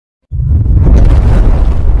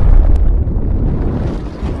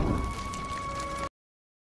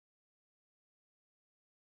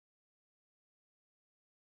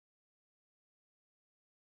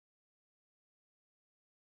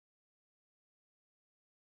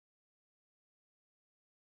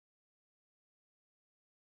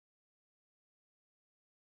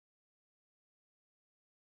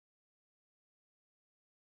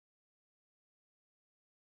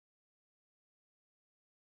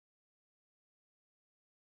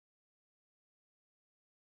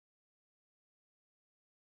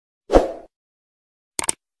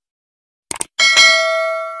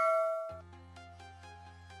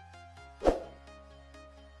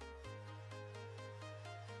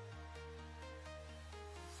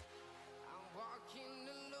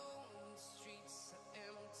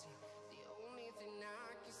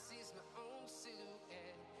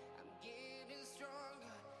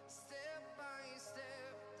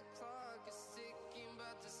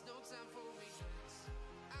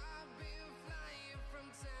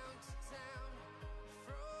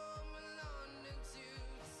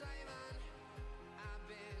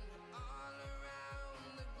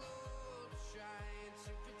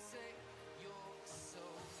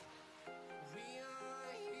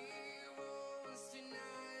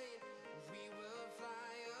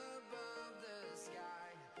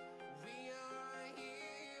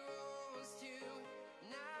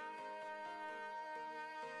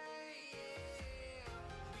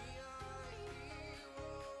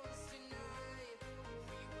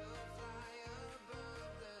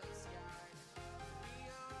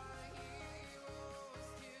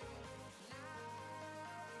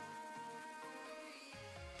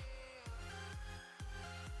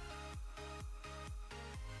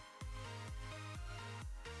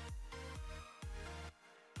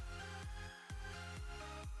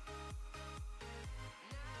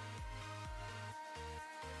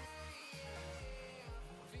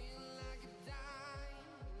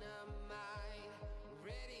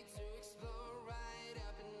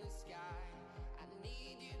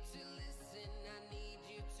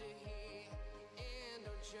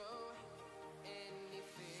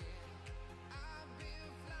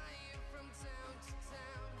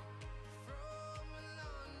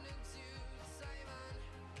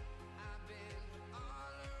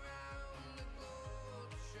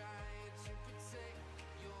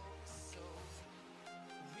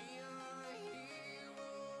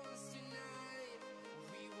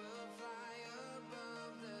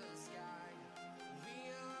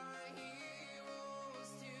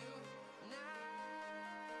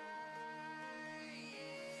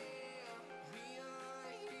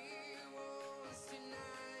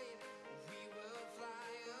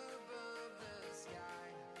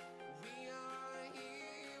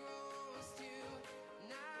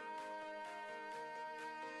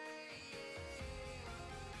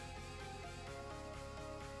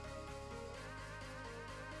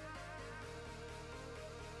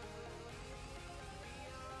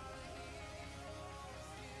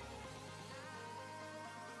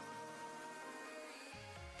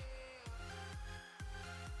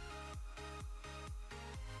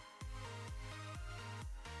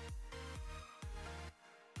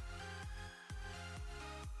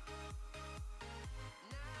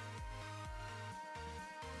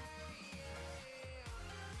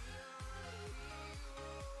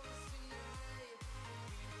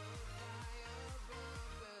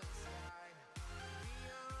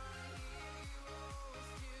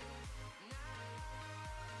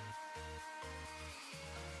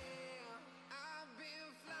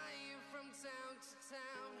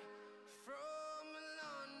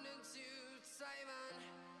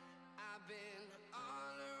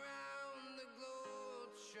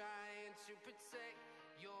to protect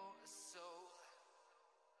your soul.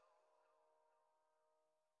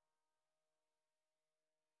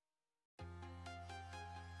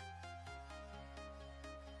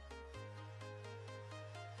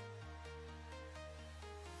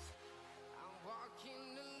 I'm walking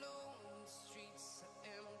alone, the streets are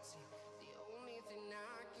empty. The only thing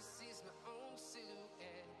I can see is my own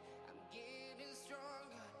silhouette. I'm getting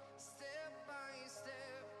stronger, step by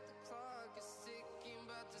step. The clock is ticking,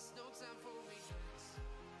 but there's no time for regrets.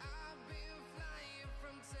 I've been flying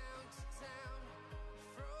from town to town,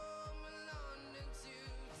 from London to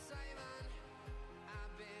Taiwan.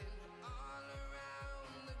 I've been all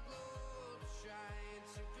around the globe, trying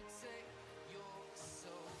to protect your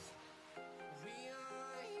soul. We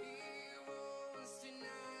are heroes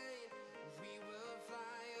tonight. We will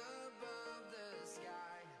fly above the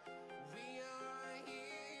sky. We are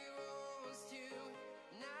heroes tonight.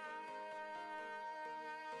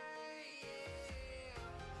 Yeah.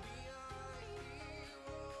 We are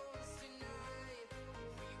heroes tonight.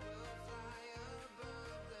 We will fly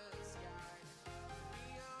above the sky. We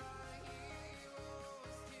are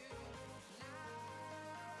heroes tonight.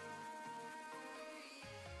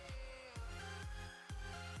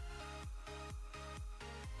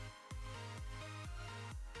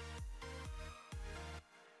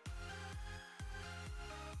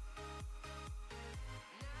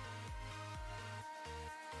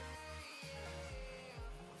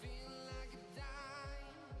 Feel like a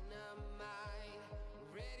dynamite,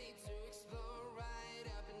 ready to explode right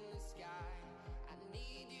up in the sky. I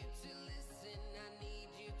need you to listen, I need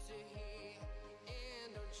you to hear,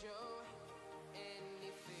 and don't show any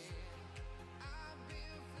fear. I've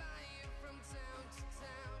been flying from town to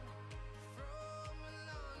town, from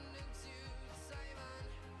London to Taiwan.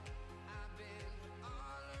 I've been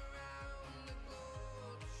all around the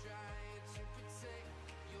globe, trying to protect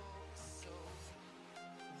your soul.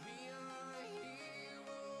 We are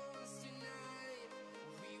heroes tonight.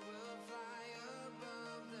 We will fly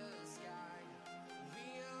above the sky. We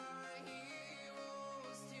are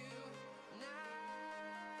heroes tonight.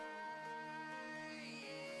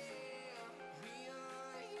 Yeah. We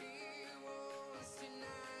are heroes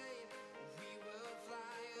tonight. We will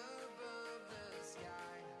fly above the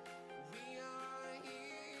sky. We are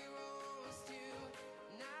heroes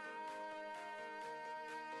tonight.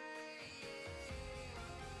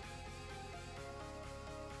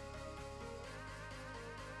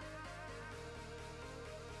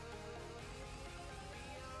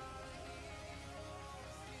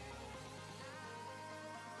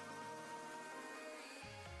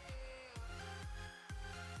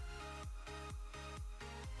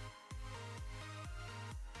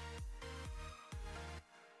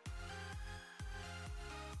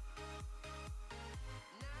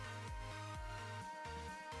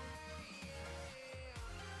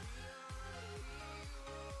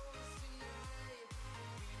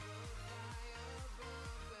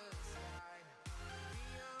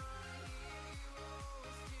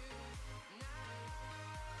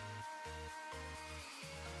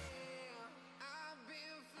 I've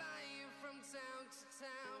been flying from town to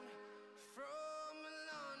town, from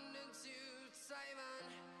London to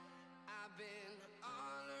Taiwan. I've been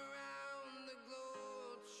all around the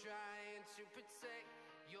globe, trying to protect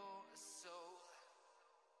your soul.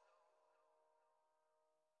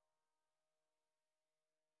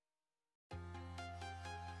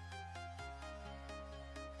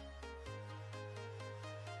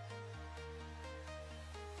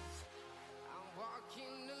 I'm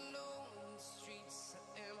walking alone, the streets are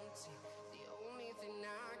empty. The only thing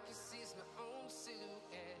I can see is my own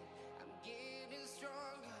silhouette. I'm getting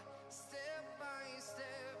stronger, step by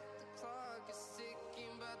step. The clock is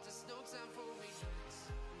ticking, but there's no time for regrets.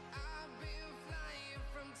 I've been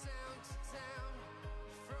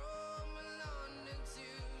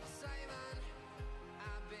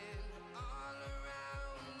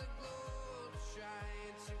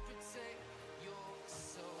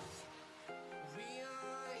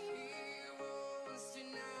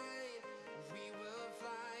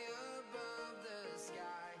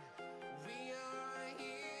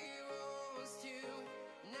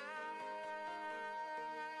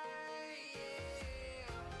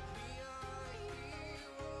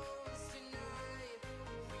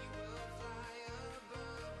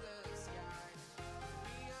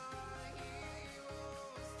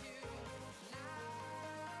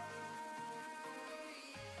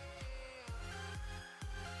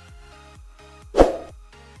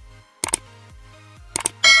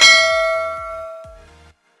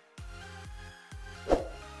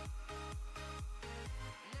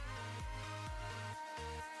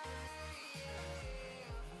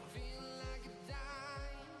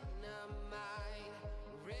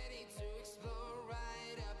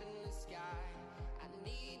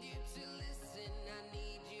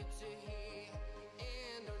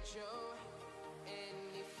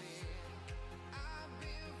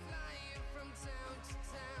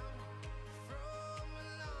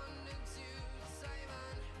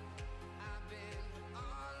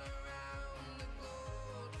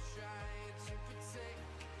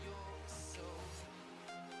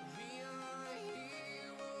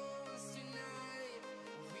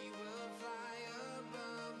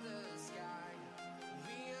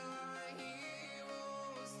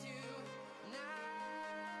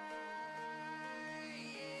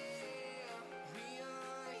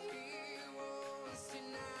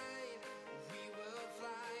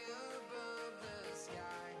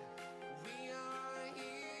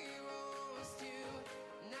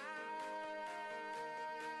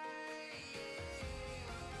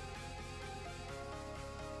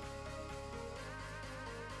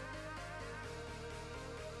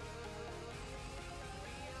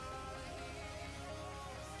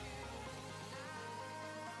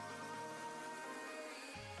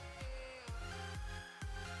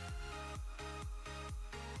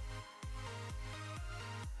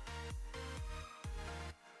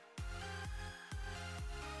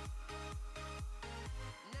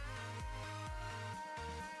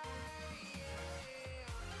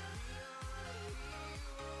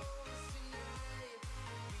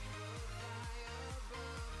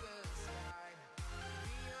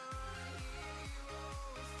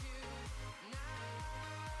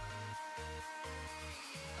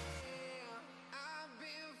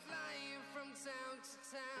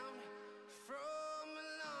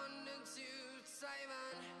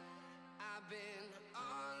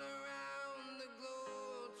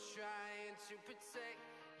protect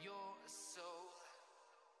your soul.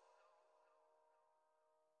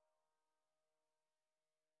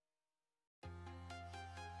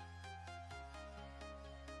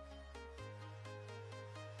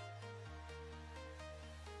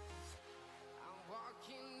 I'm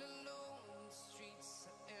walking alone, the streets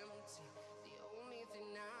are empty. The only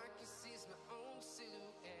thing I can see is my own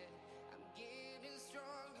silhouette. I'm getting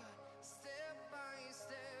stronger, step by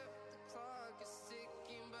step. The clock is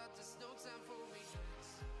ticking, but there's no time for regrets.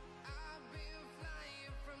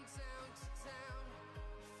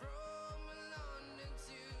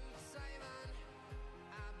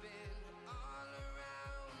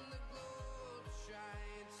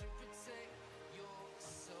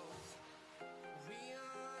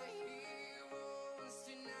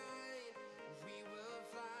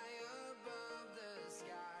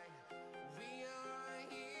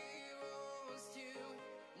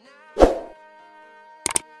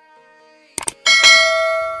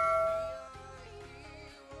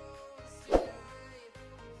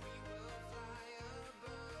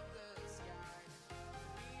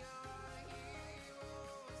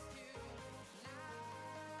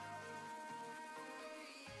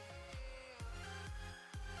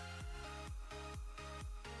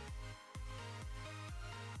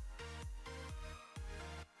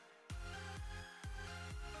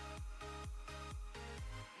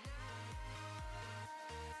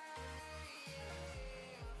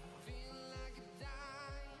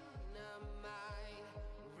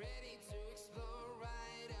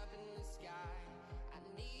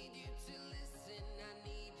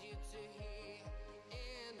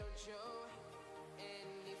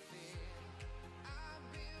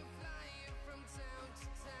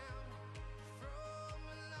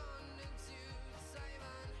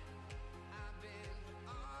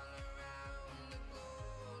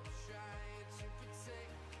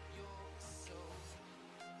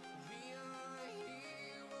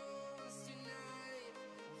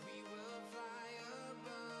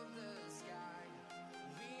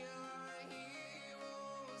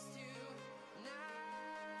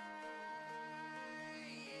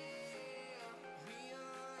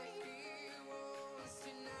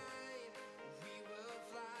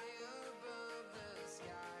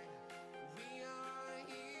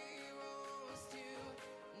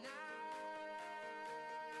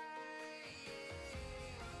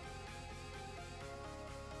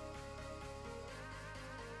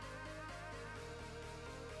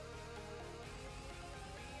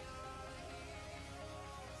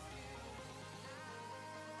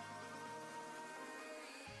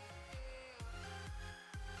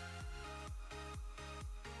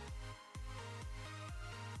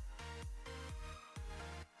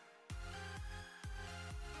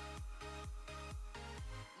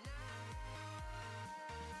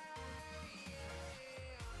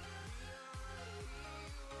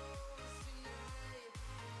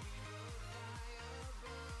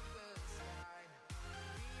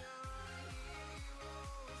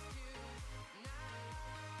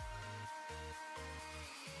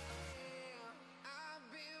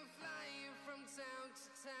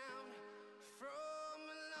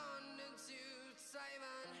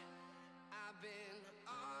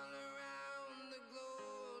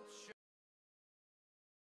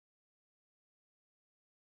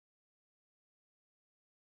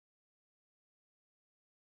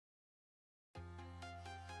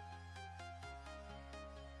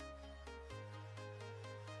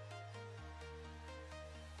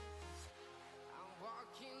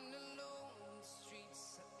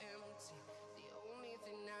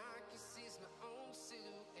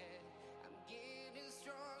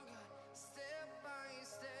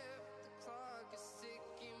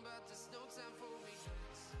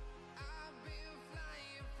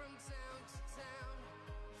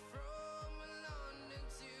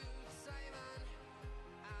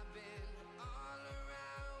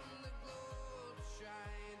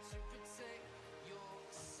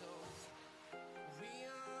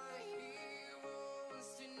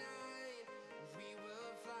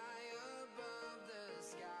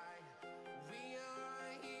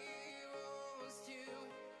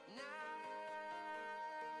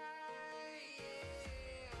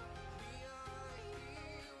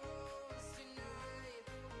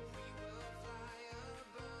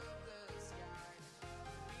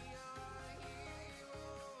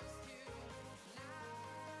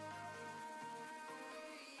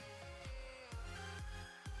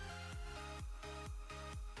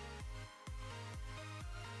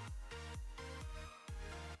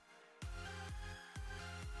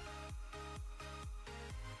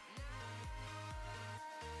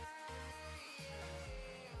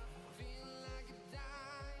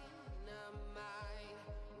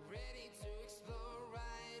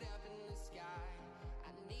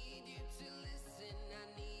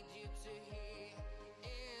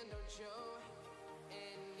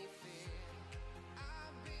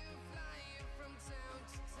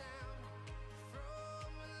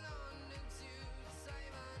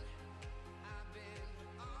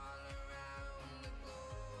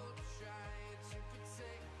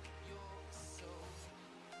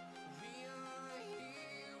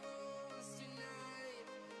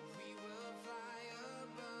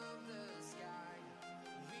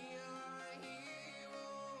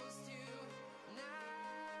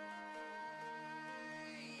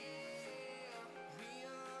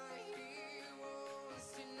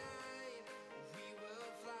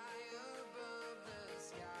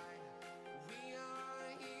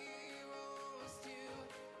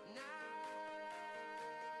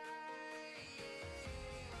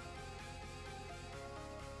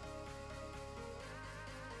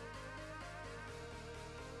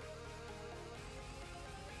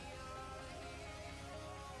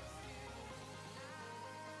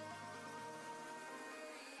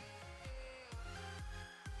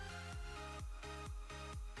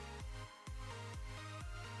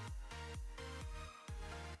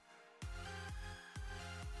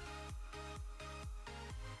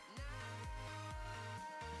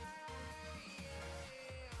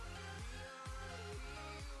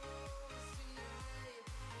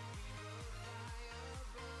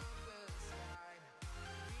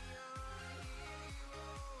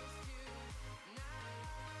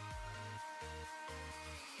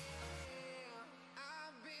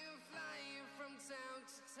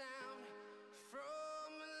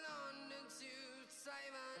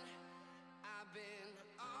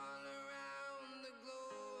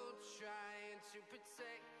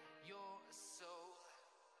 protect your soul.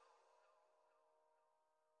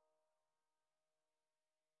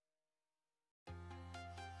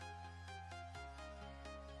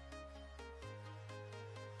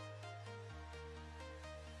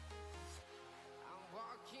 I'm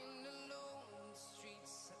walking alone, the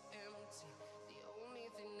streets are empty. The only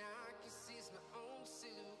thing I can see is my own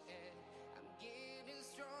silhouette. I'm getting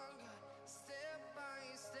stronger, step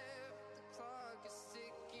by step. The clock is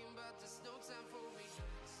ticking, but there's no time for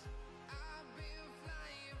regrets. I've been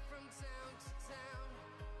flying from town to town,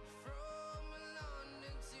 from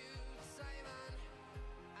London to Taiwan.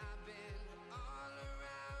 I've been all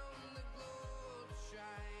around the globe,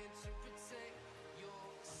 trying to protect your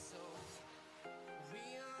soul.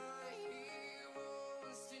 We are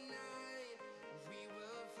heroes tonight. We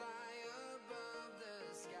will fly above the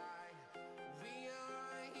sky. We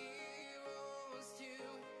are heroes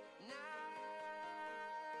tonight. Yeah.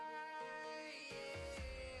 We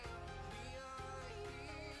are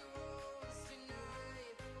heroes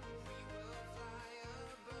tonight. We will fly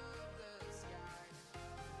above the sky.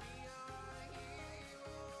 We are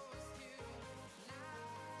heroes tonight.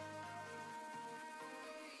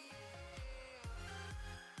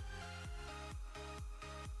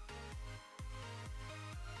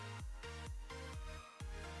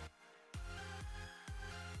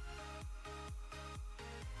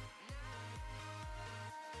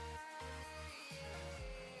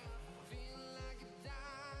 Feel like a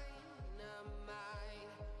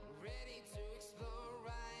dynamite, ready to explode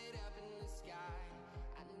right up in the sky.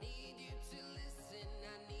 I need you to listen, I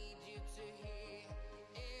need you to hear,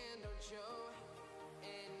 and don't show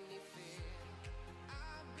any fear.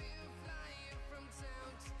 I've been flying from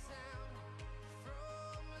town to town,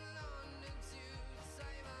 from London to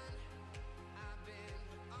Taiwan. I've been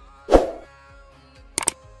all around the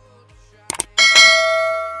globe, trying to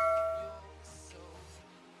protect your soul.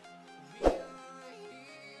 We are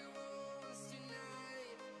heroes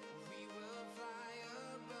tonight. We will fly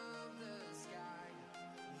above the sky.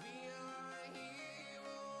 We are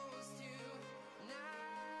heroes tonight. Yeah.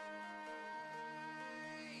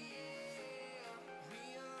 We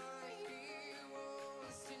are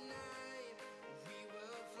heroes tonight. We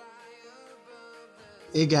will fly above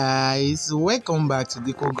the Hey guys, welcome back to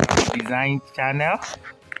the Graphic Design channel.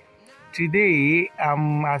 Today,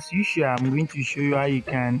 as usual, I'm going to show you how you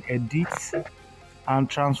can edit and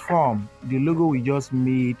transform the logo we just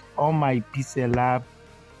made on my Pixellab.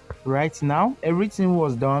 Right now, everything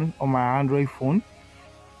was done on my Android phone,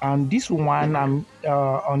 and this one I'm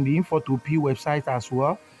on the Fon't website as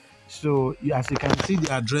well. So as you can see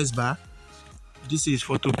the address bar, this is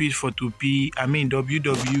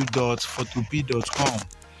www.fontp.com.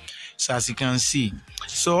 So as you can see,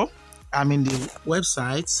 so I'm in the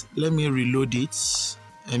website. Let me reload it.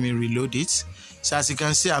 So as you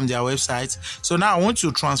can see, I'm their website. So now I want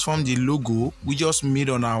to transform the logo we just made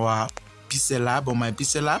on our Pixellab, on my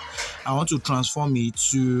Pixellab. I want to transform it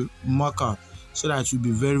to mockup so that it will be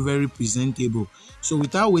very, very presentable. So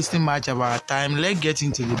without wasting much of our time, let's get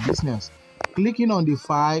into the business. Clicking on the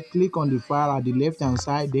file, click on the file at the left hand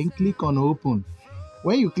side, then click on open.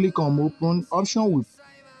 When you click on open, option will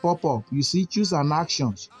pop up. You see, choose an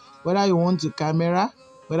actions, whether you want to camera,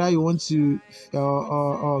 whether you want to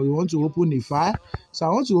open a file. So I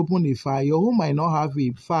want to open a file. Your home might not have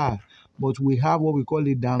a file, but we have what we call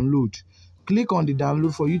a download. Click on the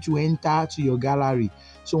download for you to enter to your gallery.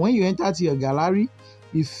 So when you enter to your gallery,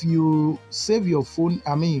 if you save your phone,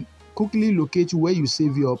 quickly locate where you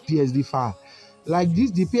save your PSD file. Like this,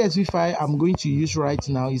 the PSD file I'm going to use right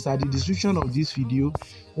now is at the description of this video.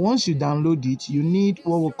 Once you download it, you need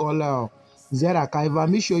what we call Z-Archiver.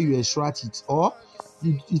 Make sure you extract it, or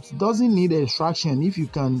it doesn't need extraction if you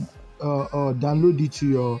can download it to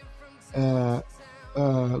your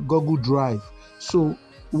Google Drive. So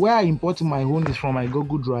where I import my own is from my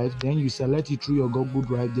Google Drive. Then you select it through your Google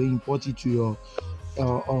Drive, then import it to your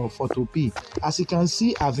Fon't. As you can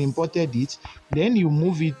see, I've imported it. Then you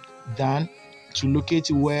move it down to locate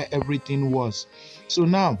where everything was. So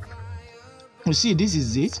now you see, this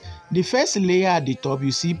is it. The first layer at the top,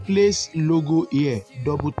 you see place logo here.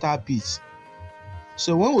 Double tap it.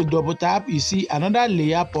 So when we double tap, you see another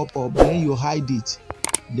layer pop up. Then you hide it,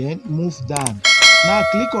 then move down. Now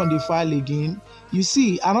click on the file again. You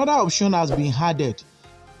see another option has been added.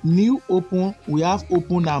 New open. We have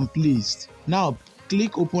open and placed. Now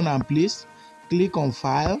click open and placed. Click on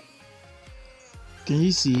file. Can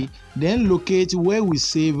you see? Then locate where we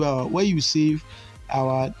save where you save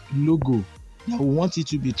our logo that we want it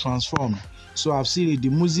to be transformed. So I've seen the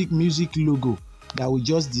music logo. that we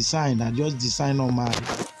just designed. I just designed on my,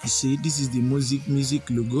 you see, this is the music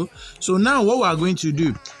logo. So now what we are going to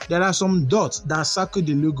do, there are some dots that circle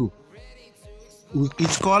the logo.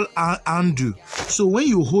 It's called undo. So when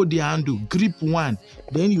you hold the undo, grip one,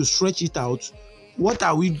 then you stretch it out. What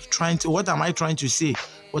am I trying to say?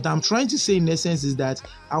 What I'm trying to say in essence is that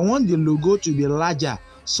I want the logo to be larger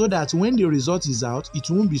so that when the result is out, it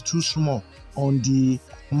won't be too small on the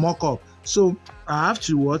mock-up. So I have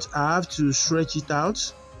to stretch it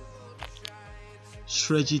out.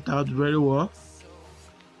 Stretch it out very well.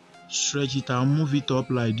 Stretch it out, move it up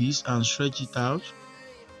like this and stretch it out.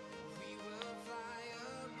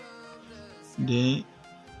 Then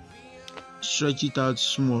stretch it out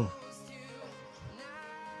small.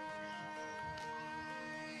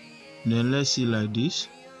 Then let's see like this.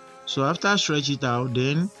 So after stretch it out,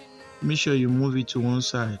 then make sure you move it to one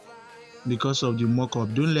side because of the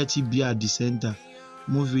mock-up. Don't let it be at the center.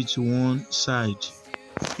 Move it to one side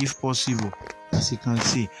if possible, as you can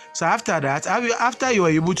see. So after that, after you are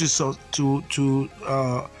able to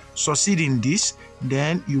succeed in this,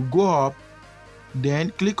 then you go up, then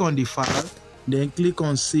click on the file, then click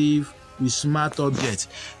on save with smart object.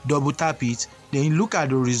 Double tap it, then look at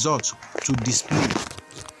the result to display.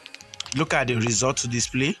 Look at the result to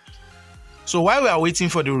display. So while we are waiting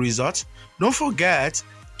for the result, don't forget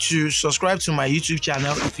to subscribe to my YouTube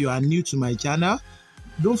channel if you are new to my channel.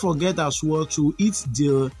 Don't forget as well to hit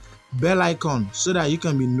the bell icon so that you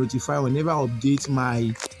can be notified whenever I update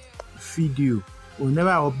my video, whenever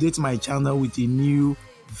I update my channel with a new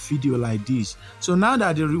video like this. So now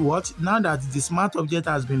that the smart object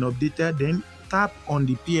has been updated, then tap on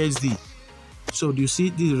the PSD. So you see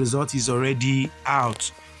the result is already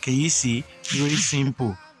out. Can you see? Very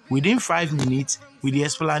simple. Within 5 minutes, with the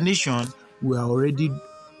explanation, we are already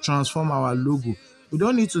transform our logo. We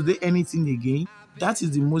don't need to do anything again. That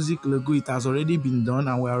is the music logo. It has already been done,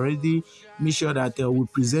 and we already make sure that we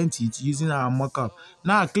present it using our mockup.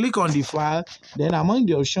 Now click on the file. Then among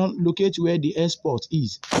the options, locate where the export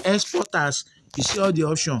is. Export as, you see all the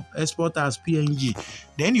option. Export as PNG.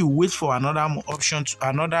 Then you wait for another option,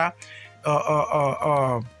 another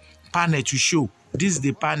panel to show. This is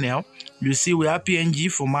the panel. You see we have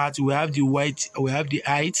PNG format, we have the white, we have the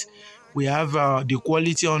height, we have the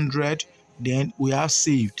quality 100, then we have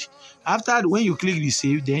saved. After, when you click the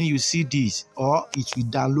save, then you see this, or it will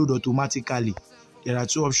download automatically. There are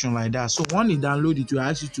two options like that. So when you download, it will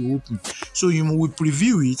ask you to open. So you will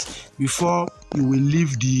preview it before you will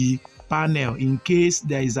leave the panel in case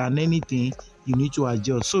there is anything you need to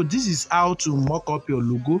adjust. So this is how to mock up your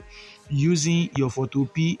logo using your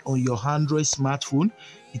Photopea on your Android smartphone.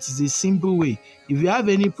 It is a simple way. If you have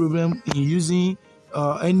any problem in using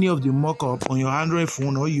any of the mockup on your Android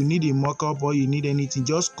phone, or you need a mockup, or you need anything,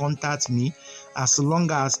 just contact me. As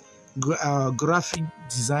long as graphic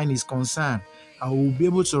design is concerned, I will be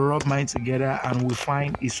able to rub mine together and we'll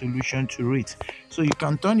find a solution to it. So you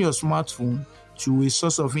can turn your smartphone to a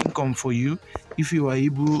source of income for you if you are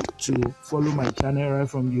able to follow my channel right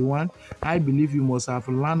from the one. I believe you must have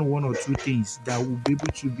learned one or two things that will be able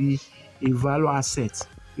to be a value asset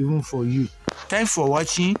even for you. Thanks for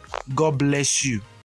watching. God bless you.